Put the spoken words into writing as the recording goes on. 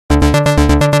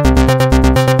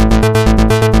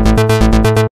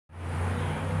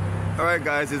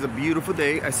Alright guys, it's a beautiful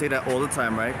day. I say that all the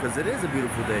time, right? Because it is a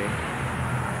beautiful day.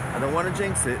 I don't want to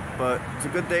jinx it, but it's a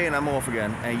good day and I'm off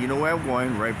again. And you know where I'm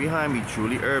going? Right behind me,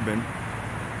 Truly Urban.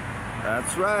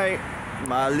 That's right.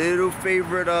 My little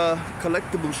favorite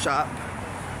collectible shop.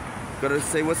 Gotta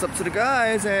say what's up to the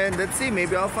guys and let's see,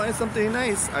 maybe I'll find something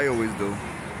nice. I always do.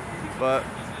 But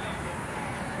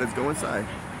let's go inside.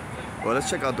 Well, let's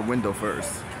check out the window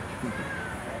first.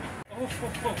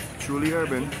 Truly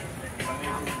Urban.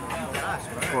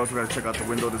 Of course, we gotta check out the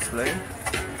window display.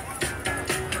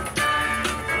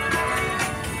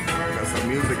 Got some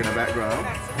music in the background.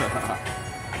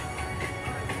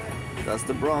 That's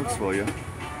the Bronx for you.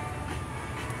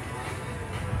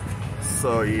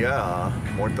 So yeah,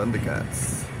 more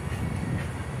Thundercats.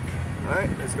 Alright,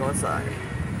 let's go inside.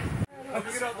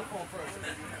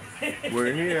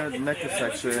 We're here at the necklace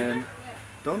section.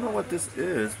 Don't know what this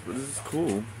is, but this is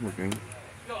cool looking.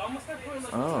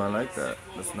 Oh, I like that.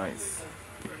 That's nice.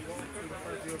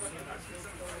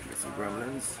 Get some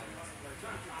gremlins.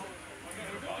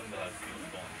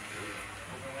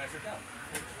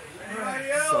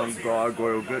 Some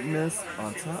gargoyle goodness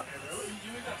on top.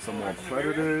 Some more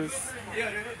Predators.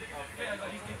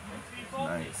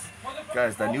 Nice.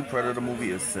 Guys, that new Predator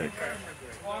movie is sick.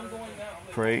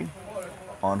 Prey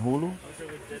on Hulu.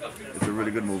 It's a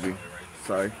really good movie.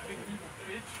 Sorry.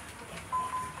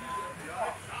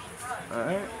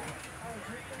 Alright.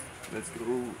 Let's go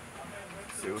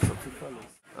see what's up to fellas.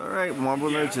 Alright, Marvel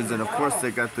Legends, and of course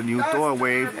they got the new Thor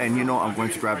wave, and you know I'm going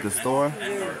to grab this Thor.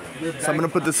 So I'm gonna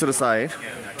put this to the side.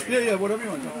 Yeah, whatever you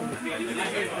want.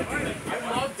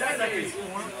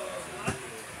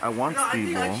 I want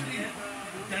Speedball.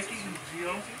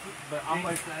 But I'm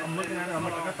looking at it, I'm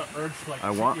like, I got the urge to like. I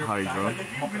want Hydra.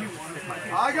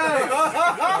 I got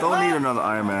it! Don't need another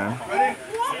Iron Man.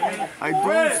 I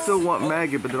do still want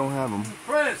Maggot, but they don't have them.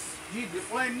 Chris, you're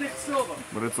playing Nick Silva.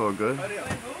 But it's all good.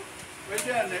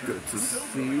 Good to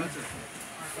see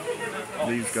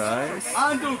these guys.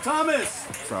 Andrew Thomas.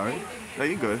 Sorry. No,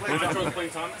 you good. You're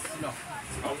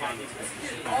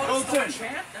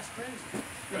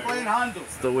playing Handel.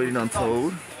 Still waiting on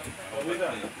Toad.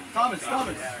 Thomas.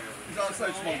 He's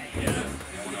outside smoking.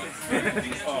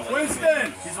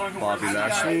 Winston. Bobby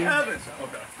Lashley. Kevin.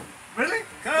 Really?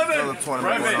 Kevin. Another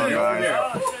tournament going on,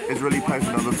 guys. It's really nice.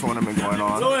 Another tournament going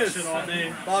on.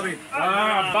 Bobby.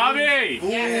 Bobby!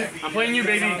 I'm playing you,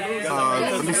 baby.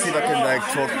 Let me see if I can like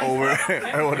talk over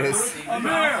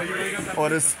all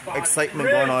this excitement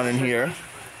going on in here.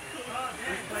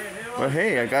 But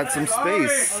hey, I got some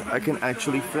space. I can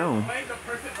actually film.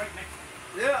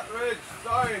 Yeah, Rich.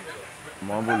 Sorry.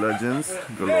 Marvel Legends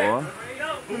galore.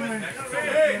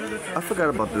 I forgot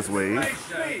about this wave.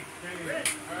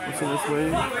 What's in this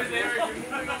wave?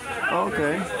 Oh,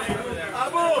 okay.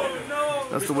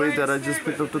 That's the wave that I just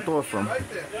picked up the Thor from.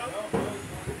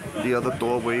 The other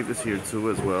Thor wave is here too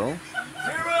as well.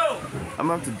 I'm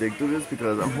gonna have to dig through this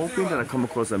because I'm hoping that I come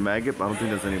across a Maggot, but I don't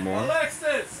think there's any more.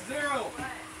 Alexis, 0.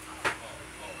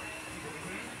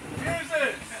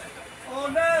 Jesus.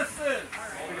 Onassis.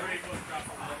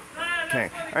 Okay,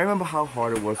 I remember how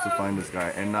hard it was to find this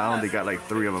guy, and now they got like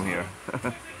 3 of them here.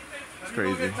 It's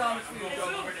crazy.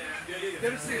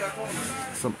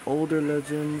 Some older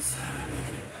Legends.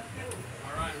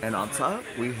 And on top,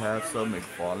 we have some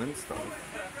McFarlane stuff.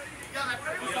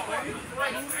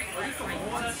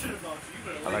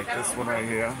 I like this one right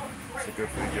here. It's a good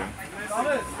figure.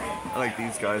 I like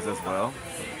these guys as well.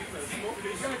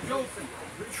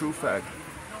 True fact,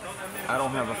 I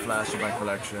don't have a Flash in my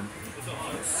collection.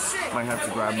 Might have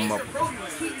to grab them up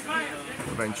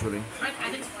eventually.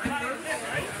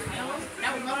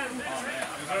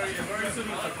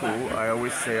 Cool. I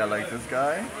always say I like this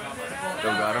guy.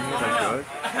 Still got him here. That's good.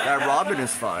 That Robin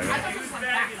is fire.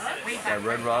 That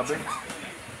Red Robin.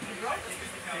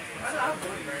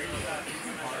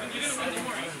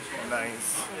 Nice.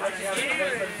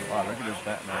 Wow, look at this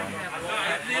Batman.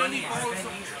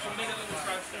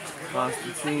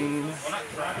 Constantine.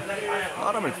 A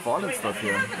lot of McFarlane stuff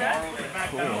here.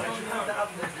 Cool.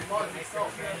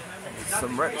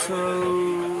 Some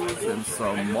retros and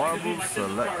some Marvel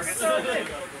Selects.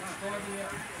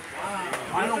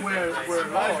 I know where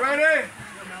guys ready?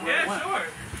 Yeah, sure.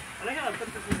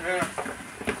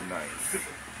 Nice.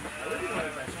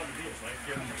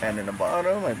 And in the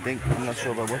bottom, I think, I'm not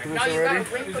sure if I went through this already.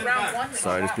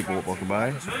 Sorry, there's people walking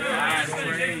by.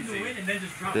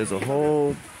 There's a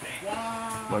whole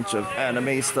bunch of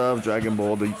anime stuff, Dragon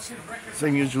Ball, the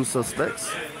same usual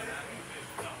suspects.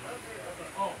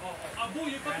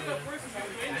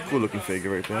 Cool looking figure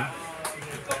right there.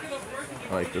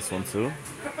 I like this one too.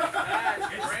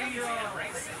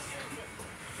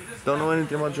 Don't know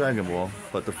anything about Dragon Ball,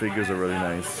 but the figures are really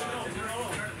nice.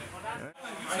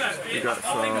 We got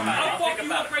some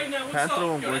Panther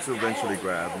I'm going to eventually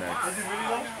grab next.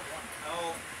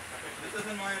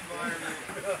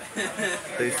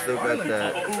 They still got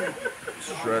that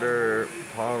Shredder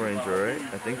Power Ranger, right?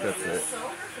 I think that's it.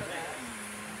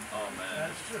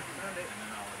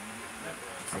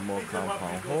 Some more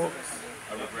Compound Hawks.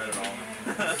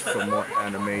 Some more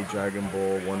anime Dragon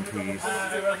Ball One Piece.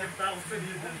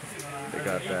 They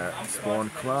got that Spawn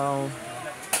Clown.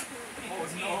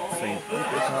 Saint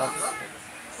Tops.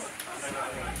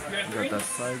 You got that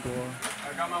Cygor.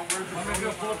 I got my words. I'm gonna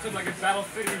go pull up to like a battle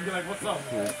figure and be like, what's up?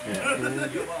 Cool.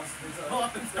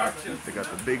 They got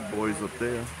the big boys up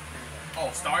there.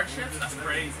 Oh, Starships? That's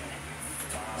crazy.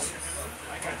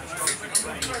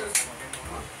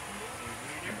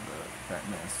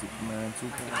 Batman, Superman,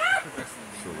 Tupac.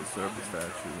 Silver Surfer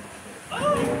statue.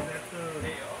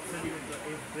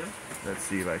 Let's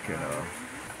see if I can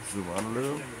zoom out a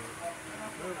little.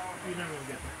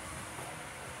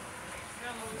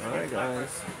 Alright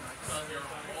guys.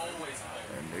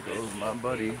 And there goes my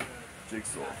buddy,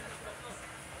 Jigsaw.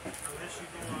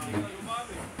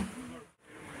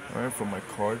 Alright, for my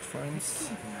cards, friends.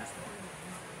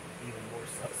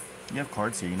 You have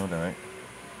cards here, you know that, right?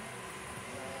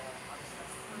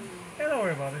 Yeah, don't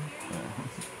worry about it.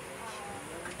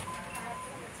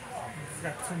 He's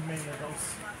got too many of those.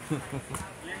 So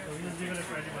we just leave it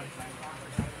for anybody.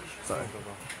 Sorry.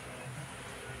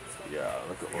 So yeah,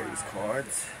 look at all these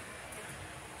cards.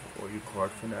 All you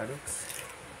card fanatics.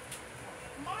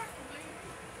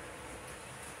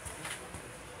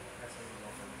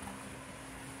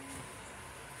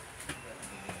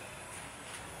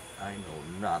 I know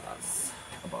nadas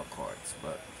about cards,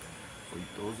 but for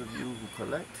those of you who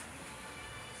collect,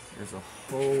 there's a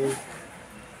whole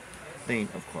thing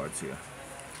of cards here.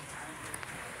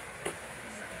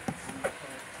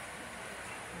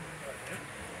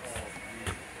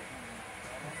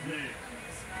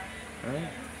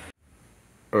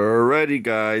 Alrighty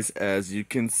guys, as you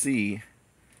can see,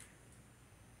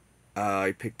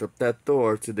 I picked up that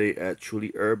Thor today at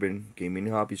Truly Urban Gaming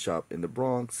Hobby Shop in the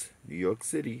Bronx, New York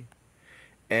City.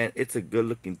 And it's a good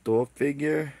looking Thor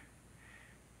figure.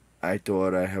 I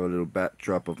thought I'd have a little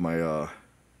backdrop of my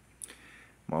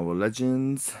Marvel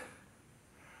Legends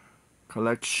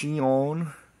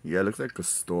collection. Yeah, it looks like a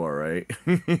store, right?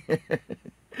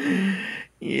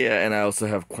 Yeah, and I also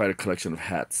have quite a collection of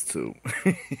hats too.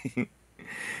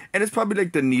 And it's probably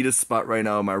like the neatest spot right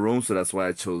now in my room, so that's why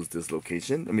I chose this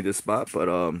location. I mean, this spot. But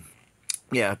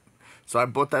yeah. So I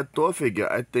bought that Thor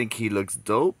figure. I think he looks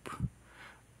dope.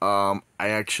 I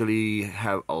actually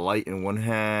have a light in one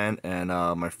hand and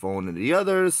my phone in the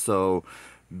other, so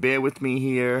bear with me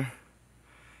here.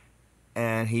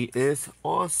 And he is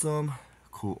awesome.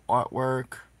 Cool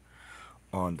artwork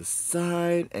on the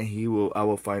side, and I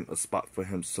will find a spot for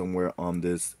him somewhere on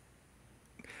this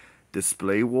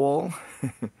display wall.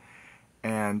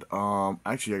 And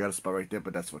actually I got a spot right there,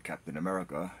 but that's for Captain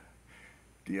America,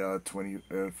 the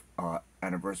 20th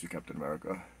anniversary Captain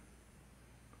America.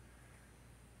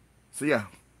 So yeah,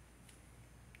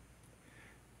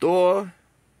 Thor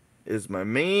is my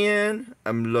man.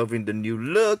 I'm loving the new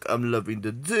look. I'm loving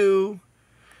the do.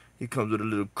 He comes with a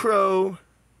little crow.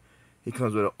 He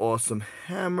comes with an awesome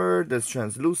hammer that's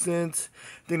translucent.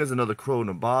 I think there's another crow on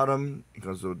the bottom. He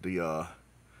comes with the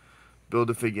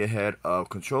Build-A-Figurehead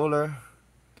controller.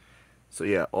 So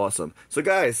yeah, awesome. So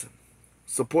guys,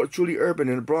 support Truly Urban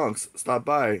in the Bronx. Stop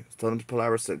by. Tell them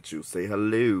Polaris sent you. Say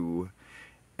hello.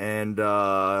 And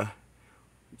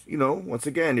you know, once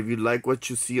again, if you like what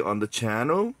you see on the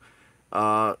channel,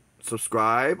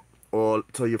 subscribe, or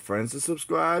tell your friends to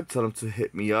subscribe. Tell them to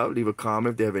hit me up. Leave a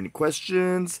comment if they have any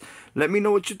questions. Let me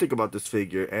know what you think about this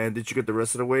figure. And did you get the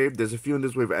rest of the wave? There's a few in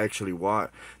this wave I actually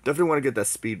want. Definitely want to get that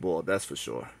Speedball, that's for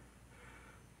sure.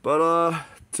 But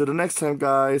till the next time,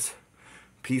 guys.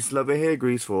 Peace, love, and hair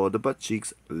grease for all the butt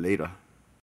cheeks. Later.